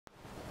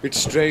It's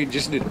strange,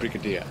 isn't it,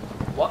 Brigadier?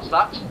 What's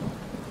that?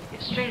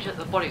 It's strange that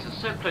the bodies are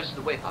so close to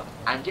the wave hub,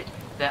 and yet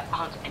there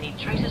aren't any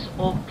traces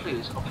or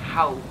clues of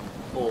how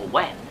or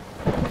when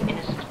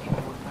innocent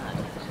people were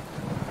murdered.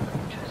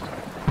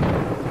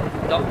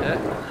 Interesting. Doctor,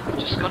 I've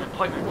just got an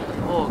appointment for the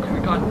morgue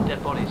regarding the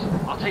dead bodies.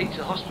 I'll take you to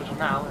the hospital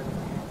now,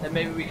 and then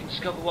maybe we can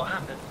discover what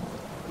happened.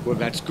 Well,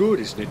 that's good,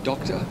 isn't it,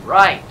 Doctor?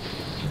 Right.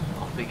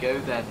 Off we go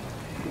then.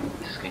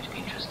 This is going to be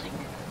interesting.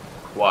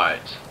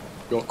 Quiet.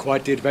 You're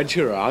quite the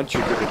adventurer, aren't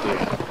you, Brigadier?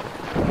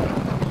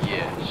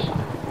 Yes.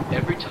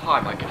 Every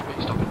time I get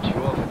mixed up into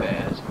your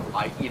affairs,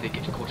 I either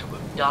get caught up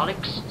with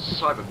Daleks,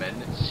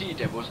 Cybermen, Sea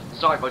Devils,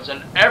 Zymods,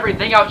 and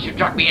everything else you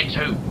drag me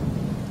into!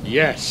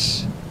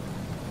 Yes.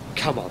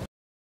 Come on.